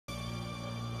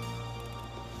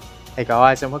Hey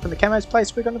guys, and welcome to Camo's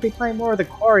Place. We're going to be playing more of the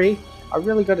Quarry. I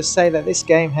really got to say that this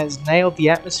game has nailed the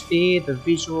atmosphere, the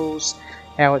visuals,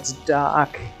 how it's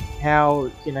dark, how,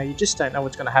 you just don't know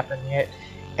what's going to happen yet,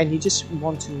 and you just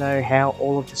want to know how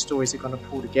all of the stories are going to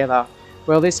pull together.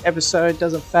 Well, this episode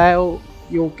doesn't fail.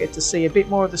 You'll get to see a bit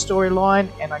more of the storyline,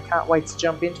 and I can't wait to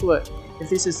jump into it. If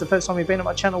this is the first time you've been on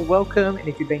my channel, welcome, and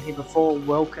if you've been here before,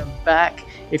 welcome back.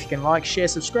 If you can like, share,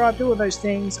 subscribe, do all those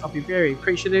things, I'll be very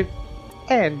appreciative.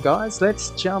 And guys,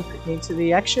 let's jump into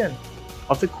the action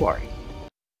of the Quarry.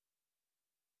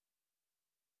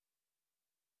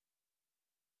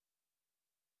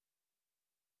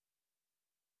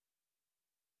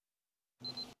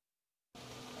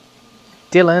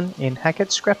 Dylan in Hackett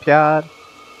scrapyard.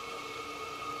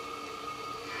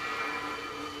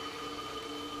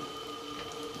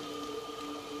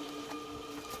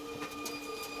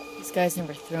 These guys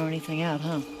never throw anything out,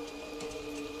 huh?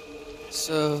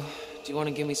 So, do you want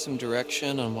to give me some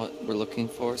direction on what we're looking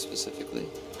for specifically?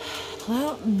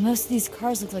 Well, most of these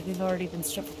cars look like they've already been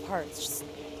stripped for parts. Just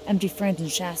empty frames and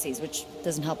chassis, which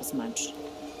doesn't help us much.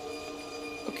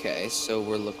 Okay, so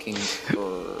we're looking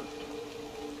for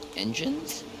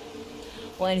engines?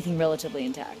 Well, anything relatively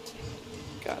intact.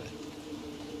 Got it.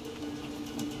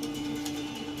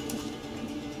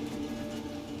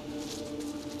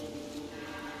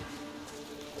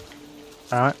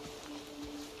 Alright.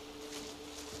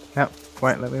 Yep,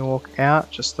 won't let me walk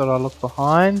out. Just thought I'd look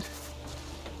behind.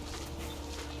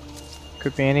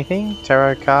 Could be anything.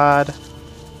 Tarot card.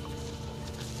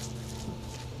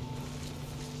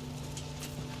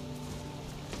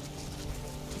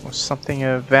 Or something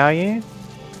of value.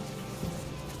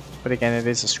 But again, it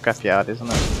is a scrapyard, isn't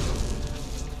it?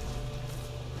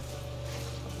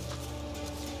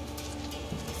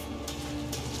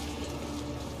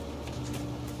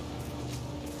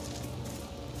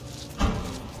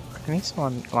 I need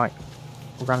someone, like,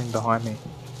 running behind me.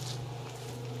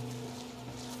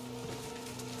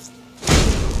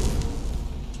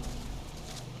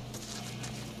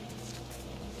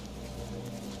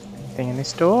 Anything in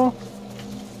this door?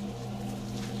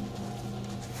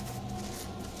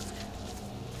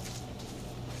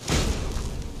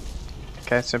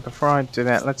 Okay, so before I do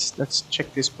that, let's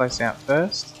check this place out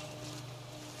first.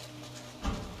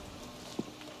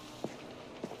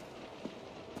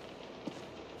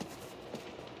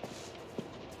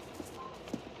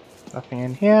 Nothing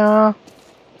in here.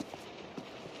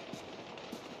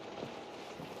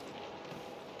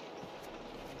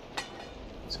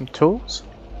 Some tools.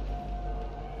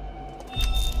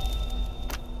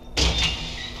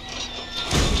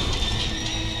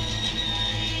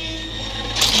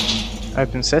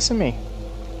 Open sesame.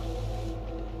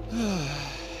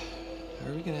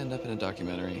 Are we gonna end up in a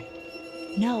documentary?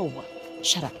 No!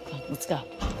 Shut up. Come on, let's go.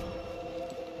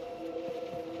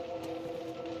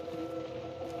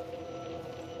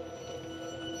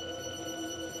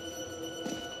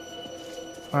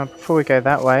 Before we go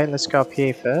that way, let's go up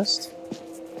here first.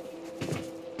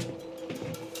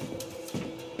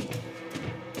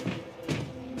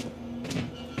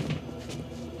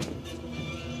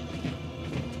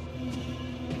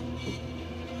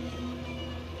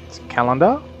 It's a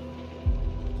calendar.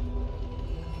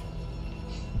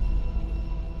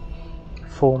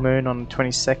 Full moon on the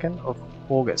 22nd of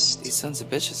August. These sons of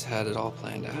bitches had it all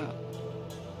planned out.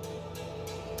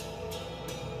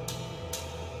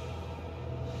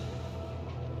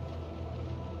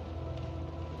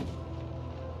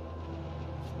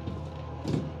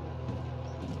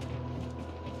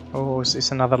 Oh, is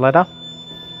this another letter?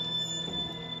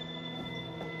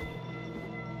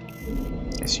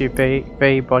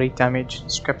 SUV, body damage,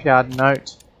 scrapyard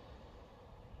note.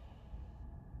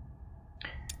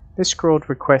 This scrawled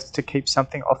request to keep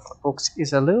something off the books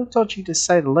is a little dodgy to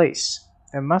say the least.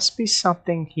 There must be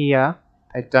something here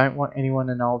they don't want anyone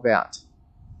to know about.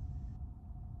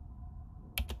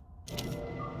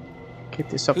 Keep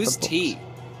this off the books. Who's T?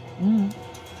 Mm.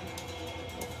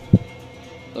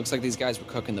 Looks like these guys were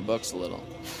cooking the books a little.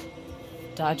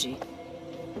 Dodgy.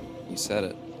 You said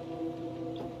it.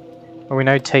 Well, we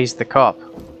know T's the cop,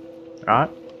 right?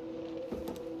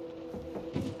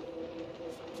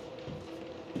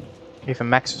 Even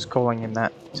Max was calling him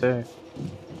that too.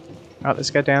 Alright,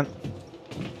 let's go down.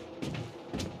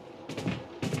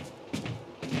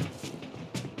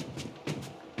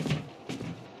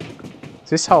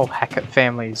 This whole Hackett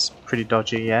family is pretty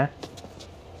dodgy, yeah?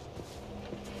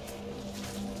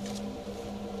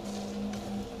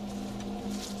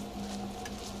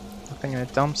 Nothing in a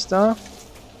dumpster.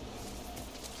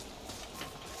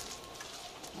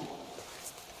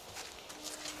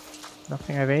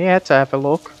 Nothing over here to have a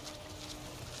look.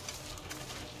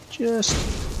 Just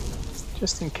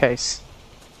Just in case.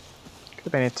 Could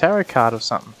have been a tarot card or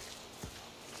something.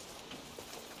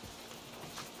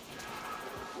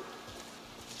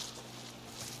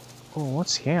 Oh,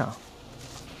 what's here?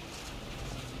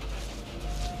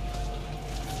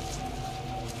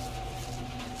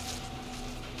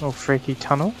 Oh, freaky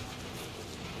tunnel.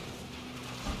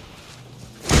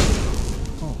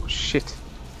 Oh, shit.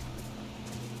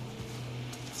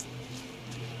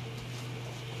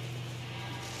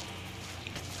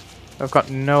 I've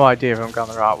got no idea if I'm going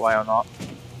the right way or not.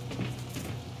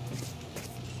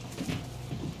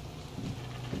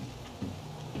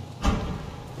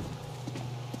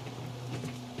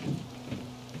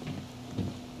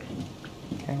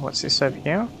 Okay, what's this over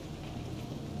here?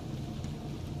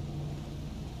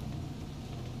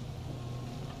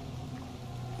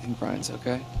 I think Brian's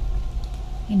okay.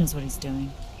 He knows what he's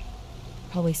doing.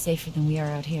 Probably safer than we are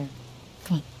out here.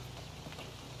 Come on.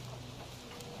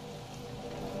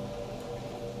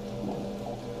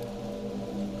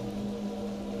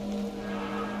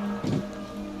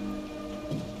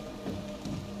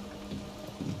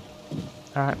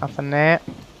 Alright, nothing there.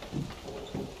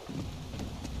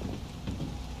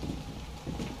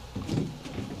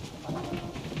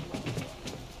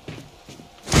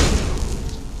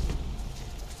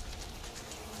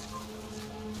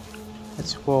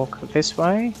 Let's walk this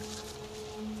way.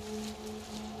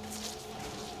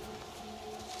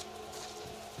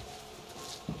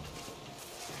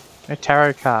 A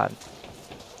tarot card.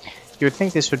 You would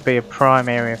think this would be a prime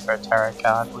area for a tarot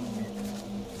card, wouldn't you?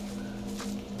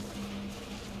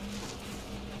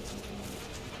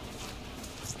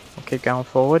 We'll keep going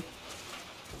forward.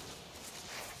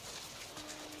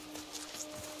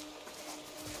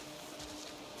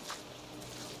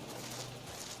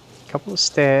 Couple of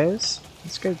stairs.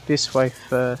 Let's go this way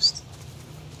first.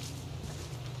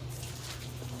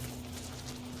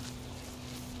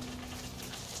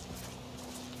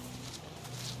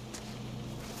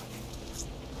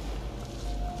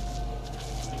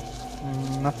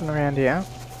 Nothing around here.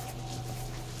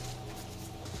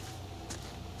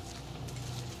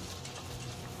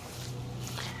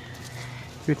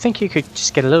 You'd think you could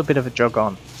just get a little bit of a jog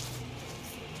on.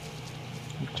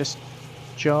 Just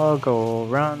jog or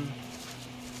run.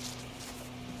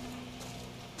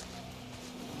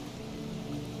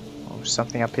 Oh,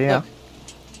 something up here. Look.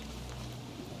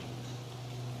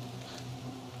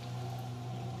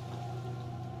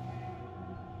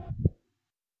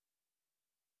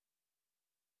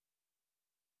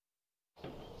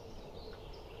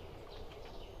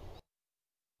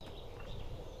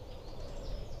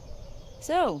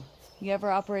 So, you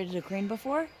ever operated a crane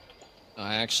before?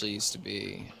 I actually used to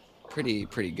be pretty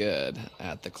good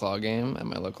at the claw game at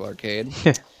my local arcade.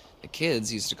 The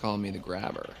kids used to call me the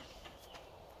grabber.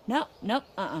 Nope.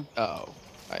 Oh,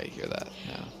 I hear that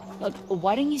now. Look,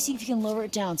 why don't you see if you can lower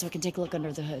it down so I can take a look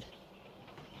under the hood?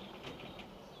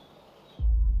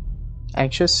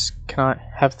 Anxious? Can I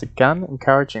have the gun?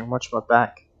 Encouraging. Watch my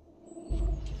back.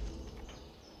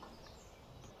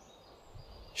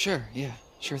 Sure, yeah,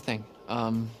 sure thing.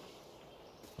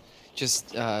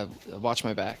 Just watch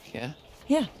my back, yeah?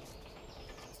 Yeah.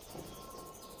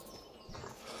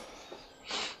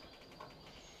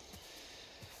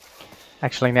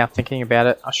 Actually, now thinking about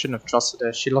it, I shouldn't have trusted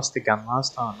her. She lost the gun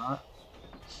last time, right?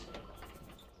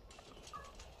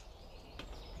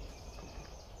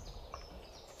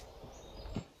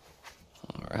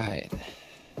 Alright.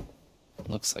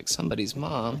 Looks like somebody's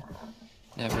mom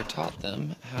never taught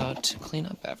them how to clean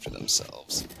up after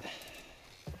themselves.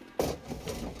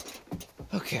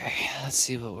 Okay, let's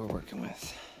see what we're working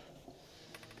with.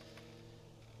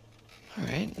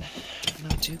 Alright,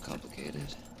 not too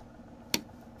complicated.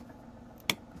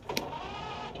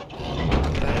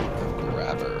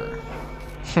 Grabber.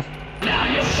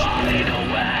 Now you're falling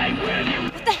away, will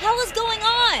you? What the hell is going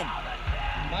on?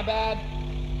 My bad.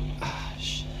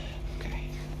 Okay.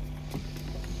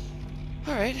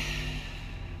 Alright.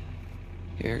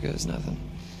 Here goes nothing.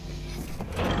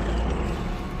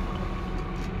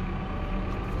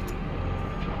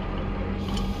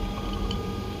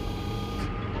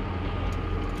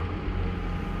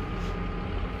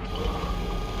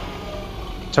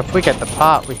 So if we get the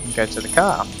part, we can go to the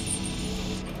car.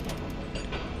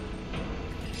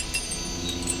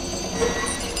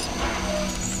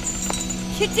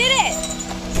 You did it!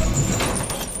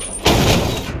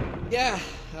 Yeah,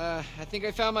 I think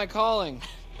I found my calling.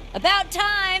 About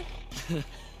time!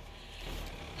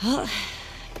 Well,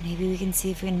 maybe we can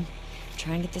see if we can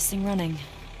try and get this thing running.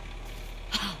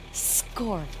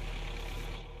 Score!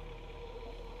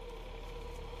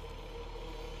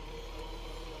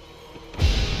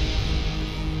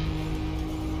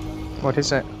 What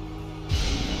is it?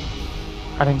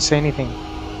 I didn't see anything.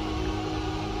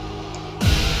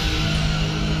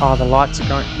 Oh, the lights are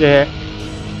going. Yeah.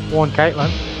 Warn Caitlin.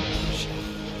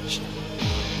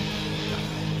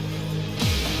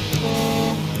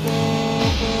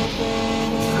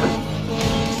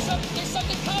 There's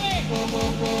something coming!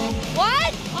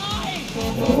 What? Hide!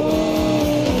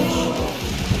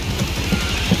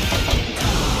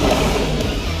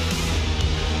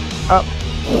 Oh,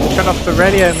 turn off the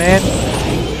radio, man.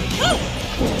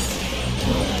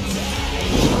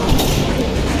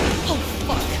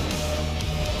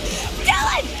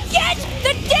 Get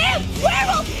the damn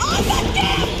werewolf on the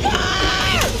damn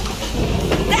car!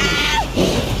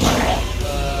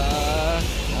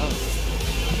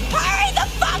 Hurry the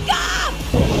fuck up!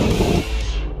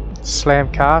 Slam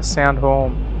car, sound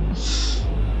horn.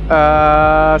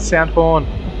 Sound horn.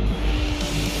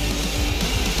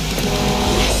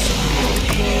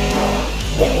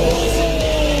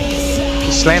 If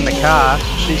you slam the car,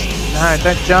 she's... No,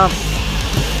 don't jump.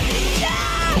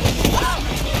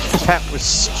 That was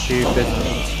stupid.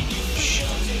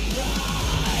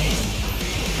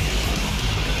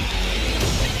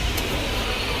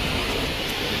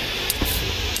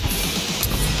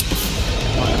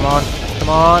 Come on, come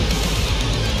on.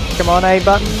 Come on, A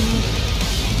button.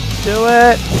 Do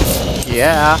it.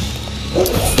 Yeah.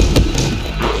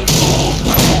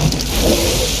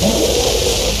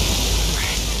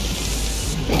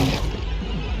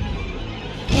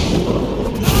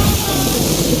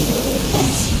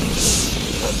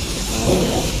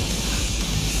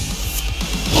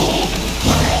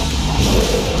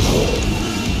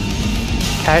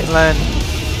 Caitlin.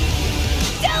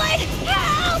 Dylan,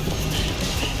 help!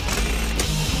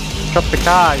 Drop the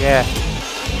car, yeah.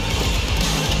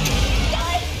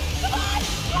 Dylan, come on!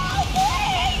 Help,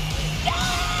 please!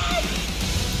 Dylan!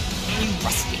 You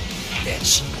rusty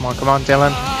bitch. Come on,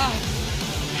 Dylan.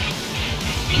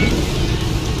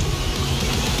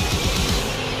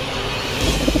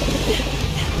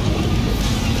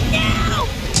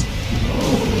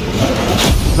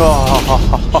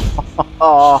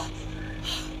 Oh.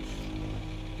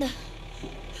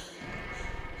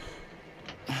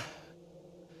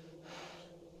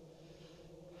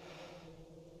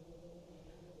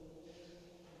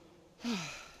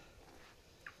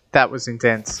 That was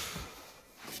intense.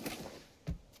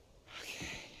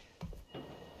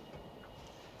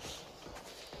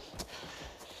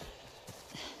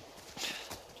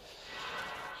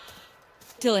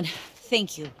 Dylan,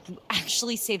 thank you. You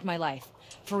actually saved my life.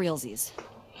 For realsies.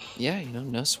 Yeah, you know,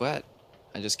 no sweat.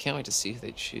 I just can't wait to see who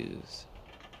they choose.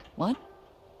 What?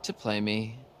 To play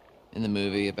me in the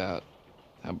movie about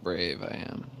how brave I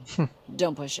am.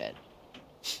 Don't push it.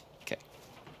 Okay.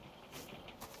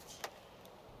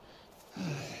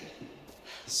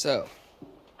 So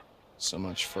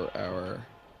much for our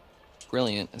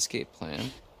brilliant escape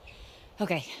plan.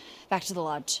 Okay, back to the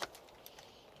lodge.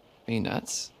 Are you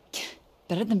nuts?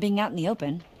 Better than being out in the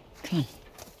open. Come on.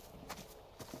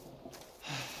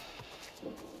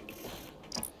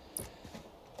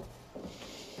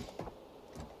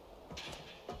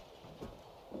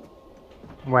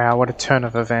 Wow, what a turn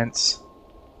of events.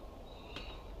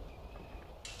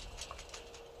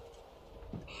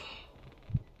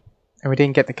 And we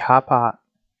didn't get the car part.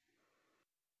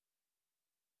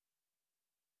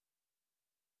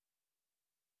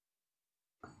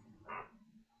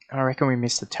 I reckon we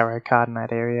missed the tarot card in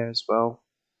that area as well.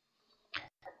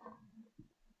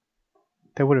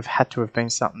 There would have had to have been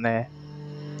something there.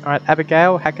 Alright,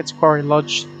 Abigail, Hackett's Quarry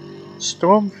Lodge,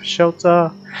 storm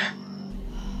shelter.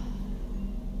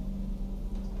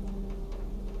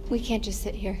 We can't just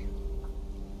sit here.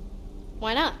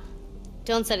 Why not?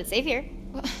 Dylan said it's safe here.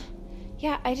 Well,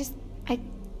 yeah, I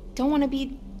don't want to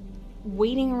be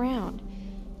waiting around.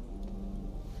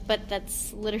 But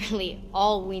that's literally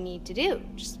all we need to do.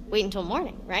 Just wait until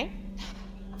morning, right?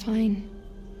 Fine.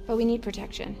 But we need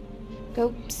protection.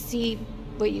 Go see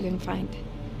what you can find.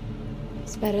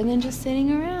 It's better than just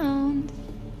sitting around.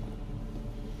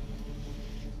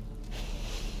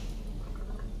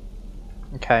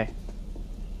 Okay.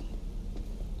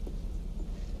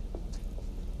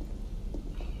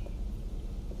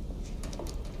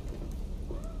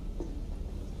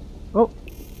 Oh.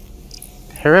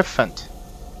 Hierophant.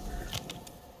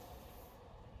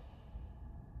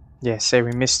 Yeah, see,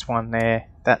 we missed one there.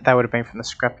 That would have been from the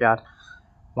scrapyard.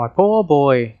 My poor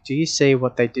boy, do you see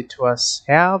what they did to us?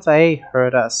 How they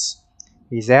hurt us.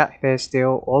 He's out there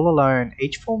still, all alone.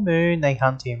 Each full moon they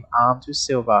hunt him, armed with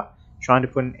silver, trying to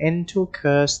put an end to a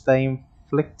curse they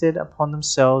inflicted upon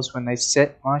themselves when they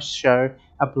set my show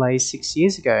ablaze 6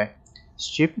 years ago.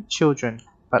 Stupid children,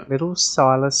 but little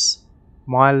Silas,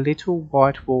 my little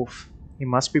white wolf, He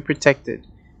must be protected.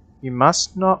 You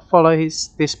must not follow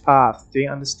this path. Do you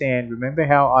understand? Remember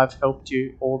how I've helped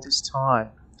you all this time.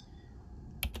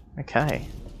 Okay.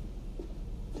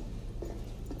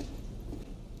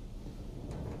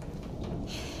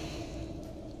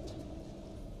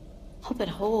 Hope it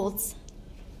holds.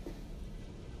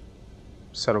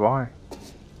 So do I.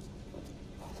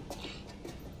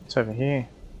 It's over here.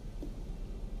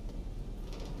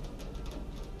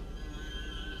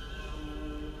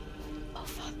 Oh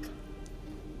fuck.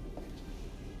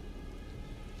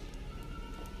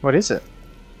 What is it?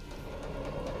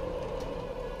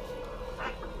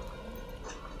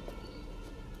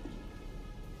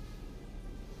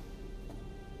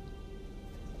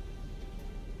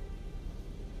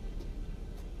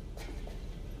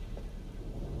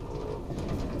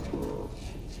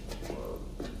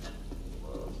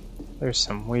 There's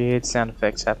some weird sound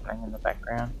effects happening in the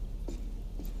background.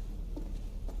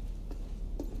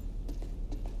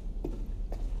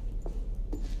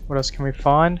 What else can we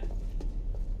find?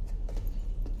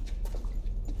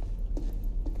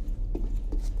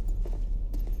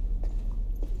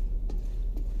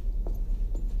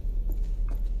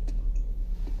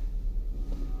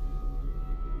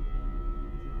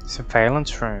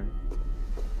 Surveillance room.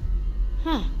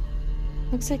 Huh.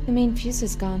 Looks like the main fuse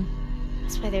is gone.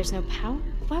 That's why there's no power?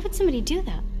 Why would somebody do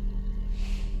that?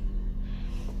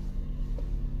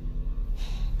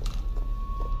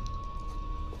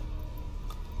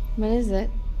 What is it?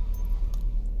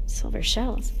 Silver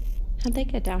shells. How'd they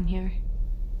get down here?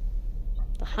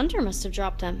 The hunter must have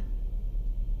dropped them.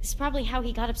 This is probably how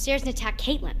he got upstairs and attacked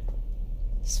Caitlin.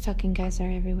 These fucking guys are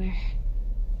everywhere.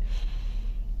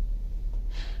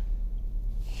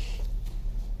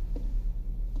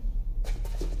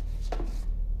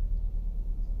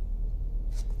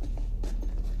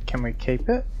 Can we keep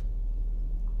it?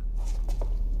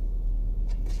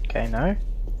 Okay, no.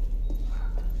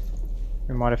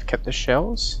 We might have kept the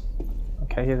shells.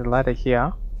 Okay, here's a ladder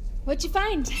here. What'd you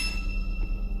find?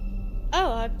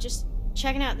 Oh, I'm just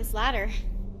checking out this ladder.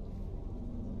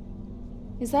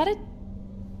 Is that a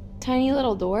tiny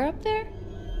little door up there?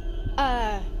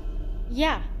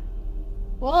 Yeah.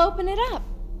 We'll open it up.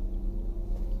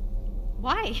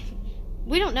 Why?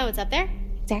 We don't know what's up there.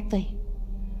 Exactly.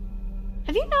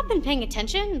 Have you not been paying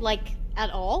attention, like, at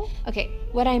all? Okay,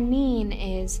 what I mean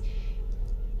is,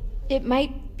 it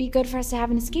might be good for us to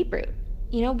have an escape route.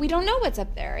 You know, we don't know what's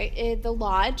up there. The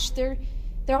lodge, there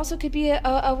also could be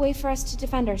a way for us to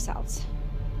defend ourselves.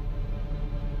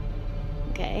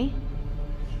 Okay.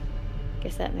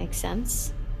 Guess that makes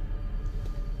sense.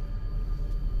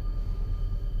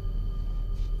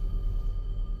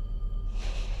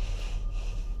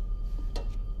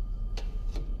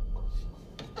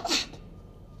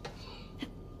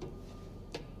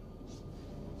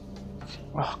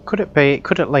 Oh, could it be?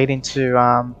 Could it lead into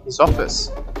his office?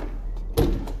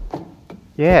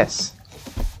 Yes.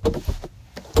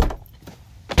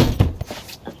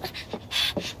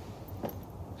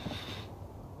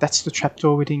 That's the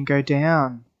trapdoor we didn't go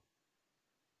down.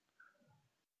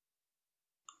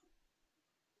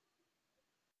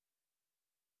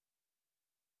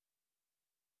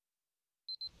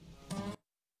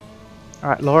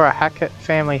 Alright, Laura Hackett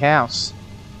family house.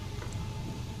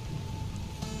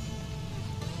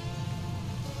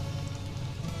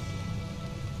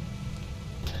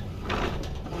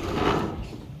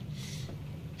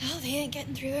 Ain't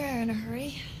getting through there in a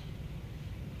hurry.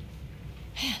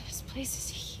 Man, this place is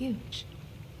huge.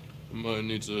 I might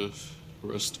need to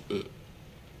rest a bit.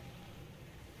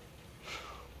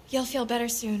 You'll feel better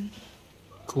soon.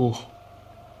 Cool.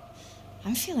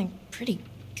 I'm feeling pretty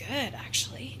good,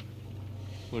 actually.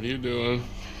 What are you doing?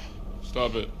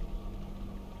 Stop it.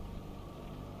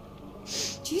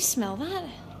 Do you smell that?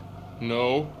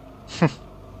 No.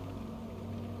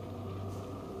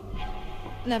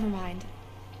 Never mind.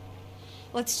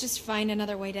 Let's just find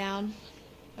another way down.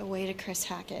 A way to Chris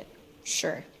Hackett.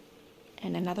 Sure.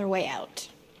 And another way out.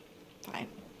 Fine.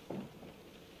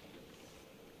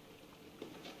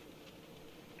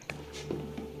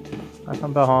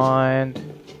 Nothing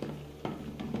behind.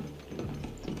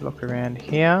 Look around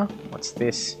here. What's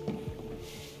this?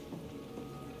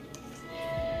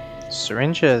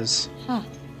 Syringes. Huh.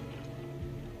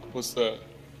 What's that?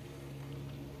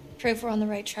 Prove we're on the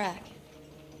right track.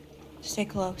 Stay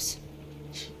close.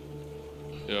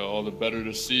 Yeah, all the better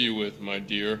to see you with, my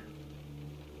dear.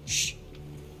 Shh.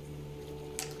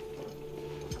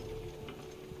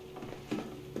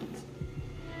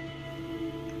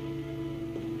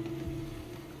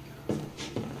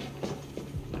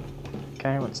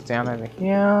 Okay, what's down over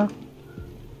here?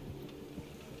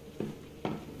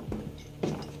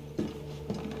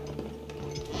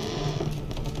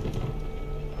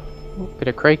 Bit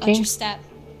of Watch creaking. your step.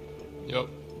 Yep.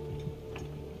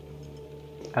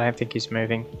 I don't think he's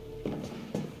moving.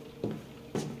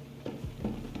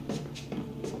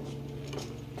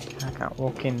 I can't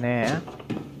walk in there.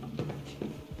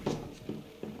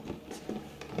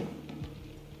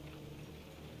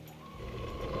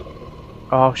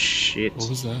 Oh shit. What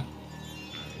was that?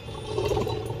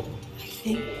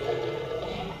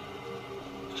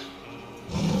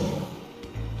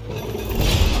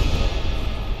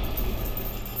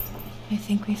 I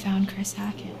think we found Chris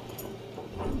Hackett.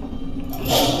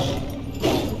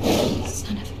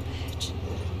 Son of a bitch.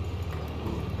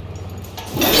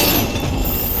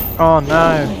 Oh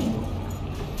no.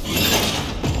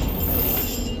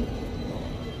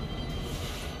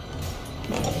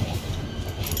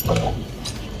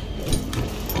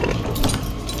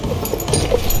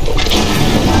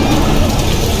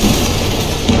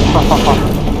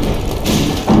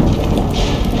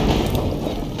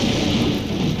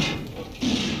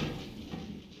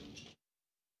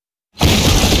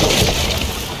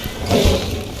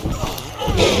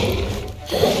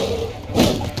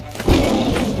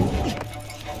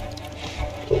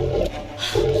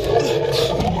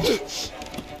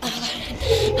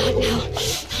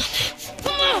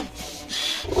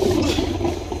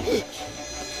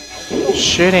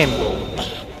 Shoot him.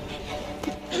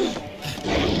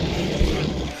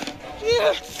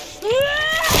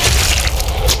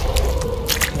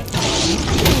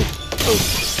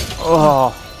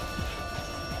 Oh.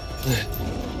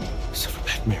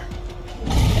 Silverback mirror.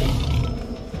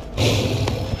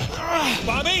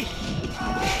 Bobby!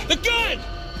 The gun!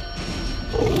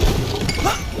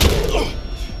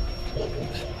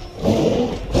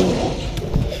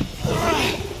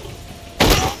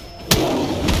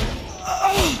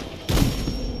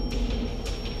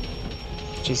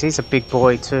 Jeez, he's a big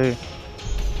boy too.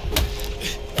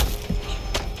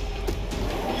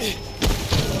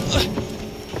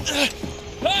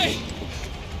 Hey!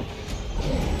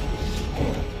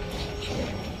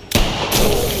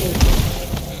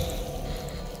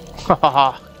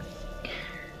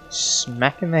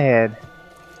 Smack in the head.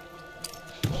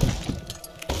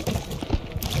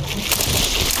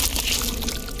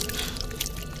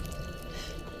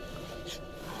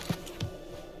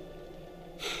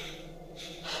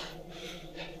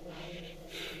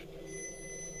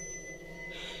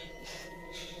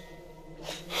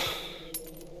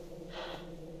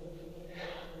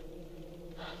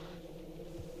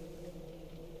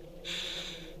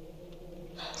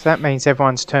 So that means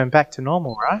everyone's turned back to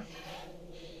normal, right?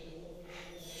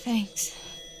 Thanks.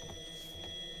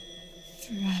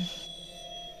 For,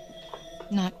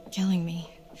 not killing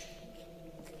me.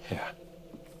 Yeah.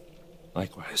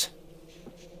 Likewise.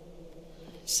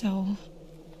 So,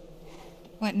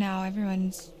 what now?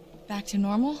 Everyone's back to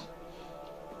normal?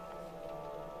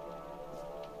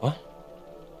 What?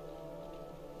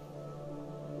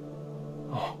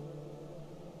 Oh.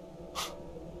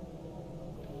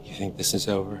 You think this is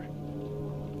over?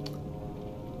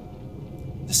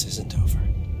 This isn't over.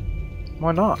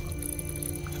 Why not?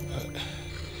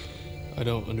 I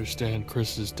don't understand.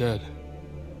 Chris is dead.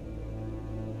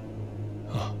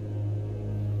 Oh.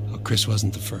 Well, Chris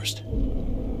wasn't the first.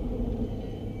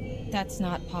 That's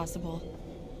not possible.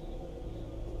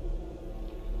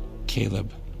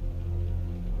 Caleb.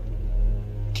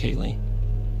 Kaylee.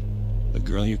 The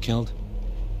girl you killed.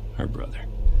 Her brother.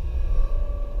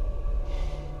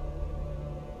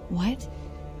 What?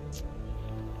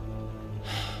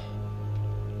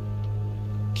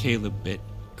 Caleb bit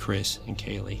Chris and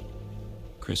Kaylee.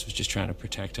 Chris was just trying to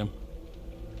protect him.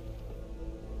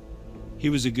 He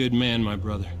was a good man, my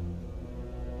brother.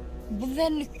 Well,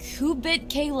 then who bit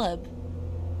Caleb?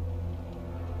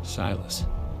 Silas.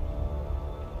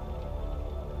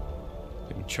 I've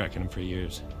been tracking him for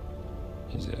years.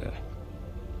 He's a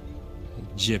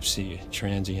gypsy, a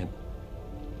transient.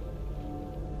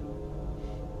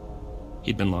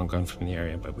 He'd been long gone from the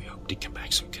area, but we hoped he'd come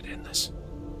back so we could end this.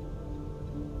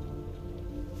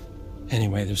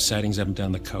 Anyway, there's sightings up and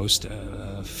down the coast.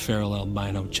 A feral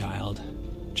albino child,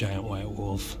 giant white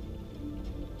wolf.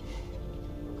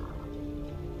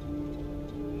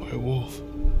 White wolf.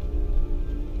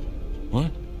 What?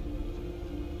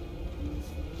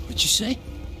 What'd you say?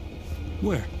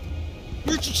 Where?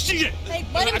 Where'd you see it? Hey,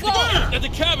 let him go! At the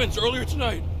cabins earlier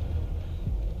tonight.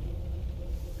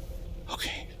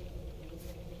 Okay.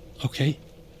 Okay.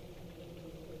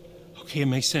 Okay, it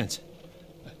makes sense.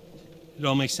 It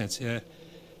all makes sense.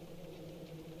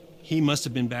 He must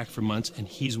have been back for months, and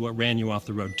he's what ran you off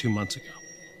the road 2 months ago.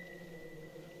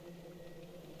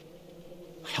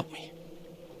 Help me.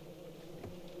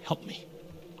 Help me.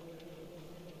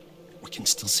 We can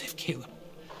still save Caleb.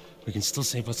 We can still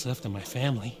save what's left of my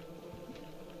family.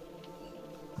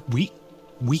 We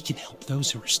can help those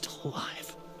who are still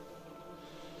alive.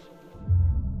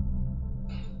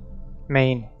 I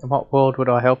mean, in what world would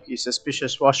I help you?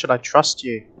 Suspicious, why should I trust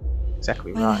you?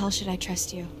 Exactly Why the right. hell should I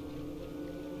trust you?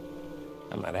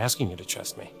 I'm not asking you to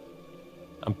trust me.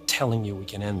 I'm telling you we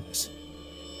can end this.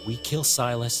 We kill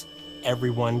Silas,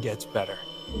 everyone gets better.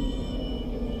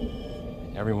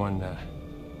 Everyone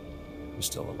who's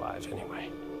still alive, anyway.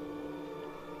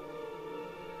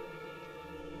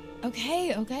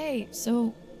 Okay,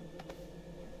 so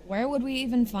where would we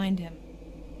even find him?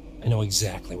 I know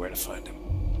exactly where to find him.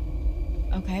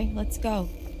 Okay, let's go.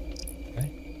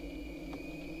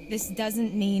 Okay? This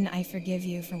doesn't mean I forgive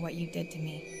you for what you did to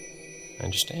me. I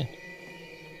understand.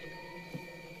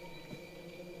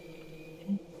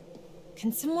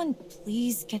 Can someone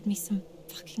please get me some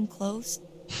fucking clothes?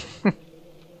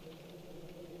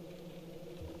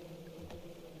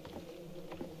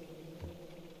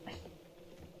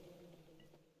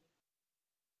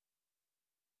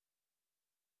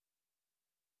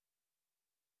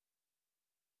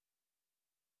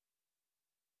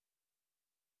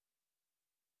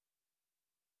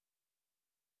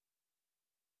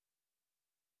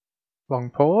 Long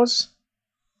pause.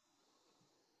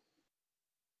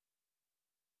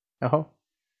 Oh.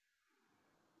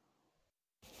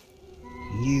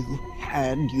 You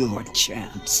had your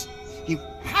chance. You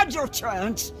had your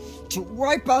chance to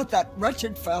wipe out that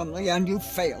wretched family, and you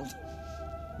failed.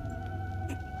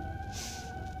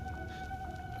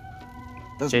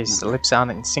 Jeez, the lips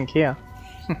aren't in sync here.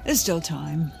 There's still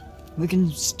time. We can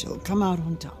still come out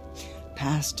on top.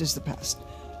 Past is the past.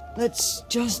 Let's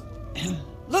just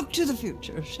look to the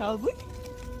future, shall we?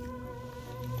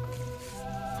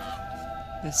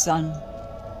 The sun,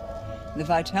 the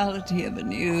vitality of a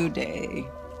new day.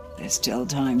 There's still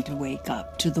time to wake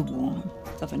up to the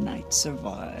warmth of a night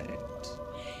survived.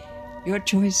 Your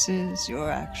choices, your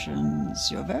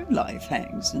actions, your very life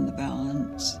hangs in the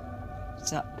balance.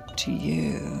 It's up to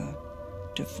you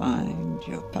to find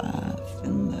your path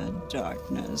in the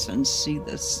darkness and see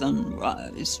the sun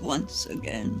rise once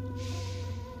again.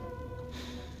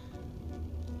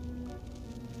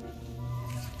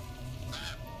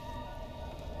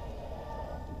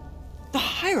 The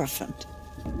Hierophant.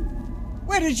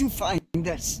 Where did you find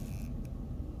this?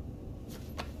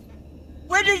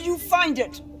 Where did you find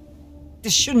it?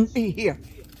 This shouldn't be here.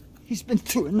 He's been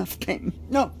through enough pain.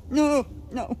 No, no,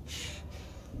 no.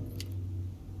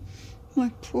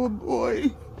 My poor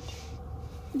boy.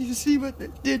 You see what they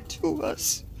did to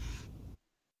us?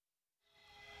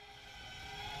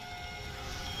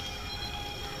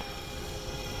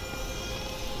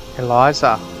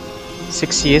 Eliza.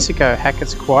 6 years ago,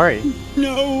 Hackett's Quarry.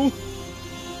 No.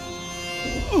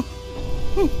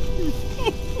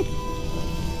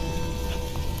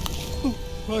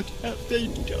 What have they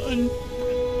done?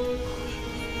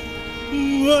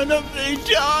 What have they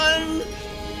done?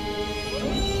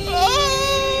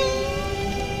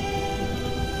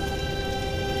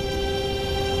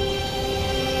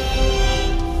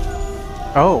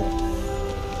 Oh.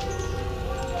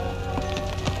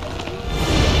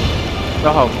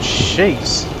 Oh,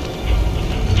 jeez.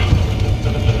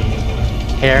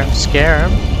 Hear him, scare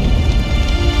him.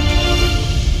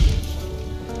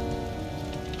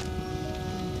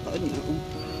 Oh no.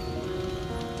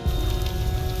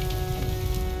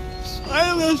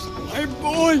 Silas, my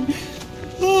boy!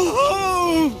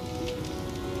 Oh!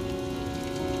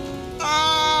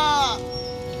 Ah!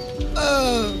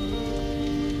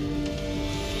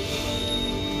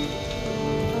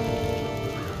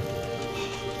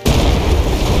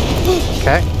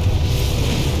 Okay.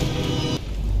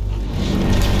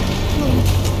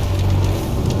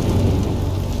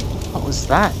 What was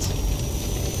that?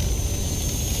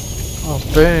 Oh,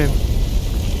 boom.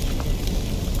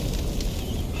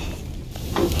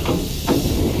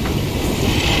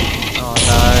 Oh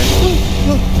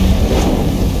no.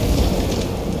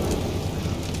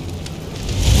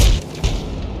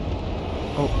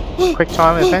 Oh, quick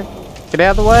time event. Get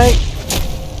out of the way.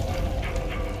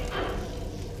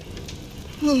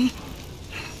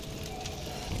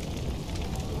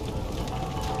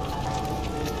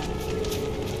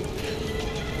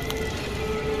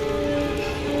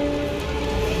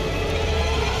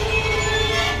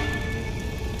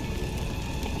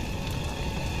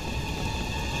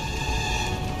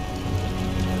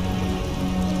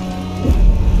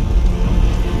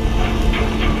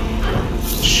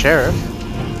 Sheriff.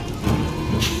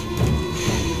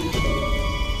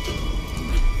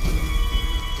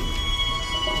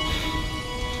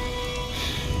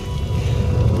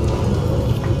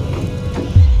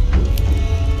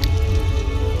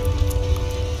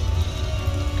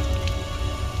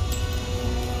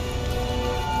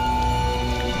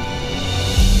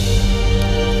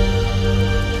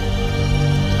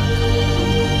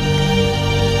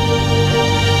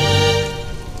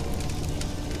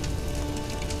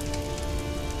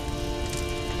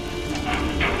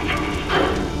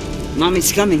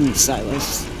 Mommy's coming,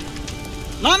 Silas.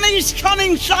 Mommy's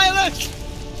coming, Silas!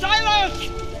 Silas!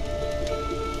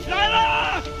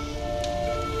 Silas!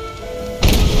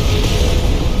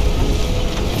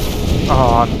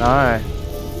 Oh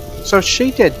no. So is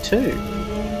she dead too?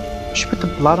 She put the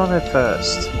blood on her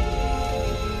first.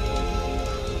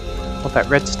 What, that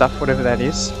red stuff, whatever that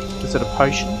is? Is it a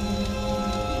potion?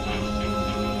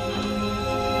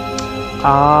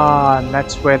 Ah, and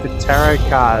that's where the tarot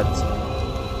cards.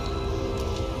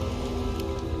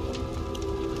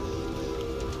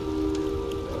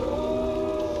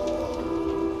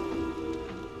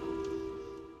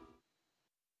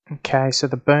 Okay, so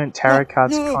the burnt tarot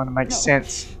cards kind of make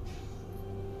sense.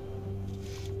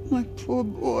 My poor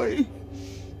boy.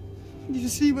 You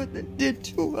see what they did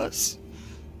to us?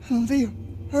 How they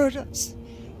hurt us.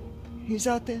 He's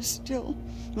out there still,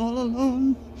 all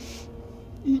alone.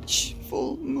 Each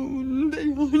full moon they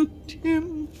hunt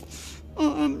him,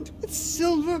 armed with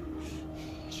silver,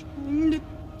 trying to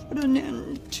put an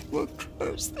end to a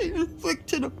curse they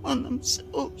inflicted upon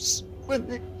themselves when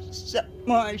they set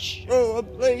my show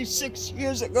ablaze 6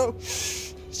 years ago.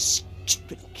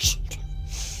 Stupid children.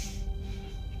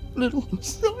 Little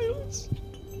Silas,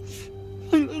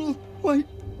 my little white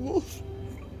wolf.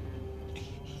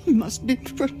 He must be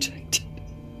protected.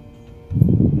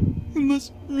 He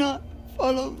must not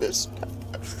follow this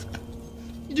path.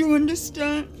 Do you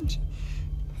understand?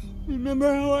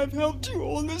 Remember how I've helped you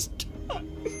all this time?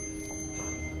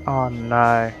 Oh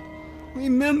no.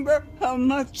 Remember how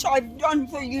much I've done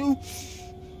for you?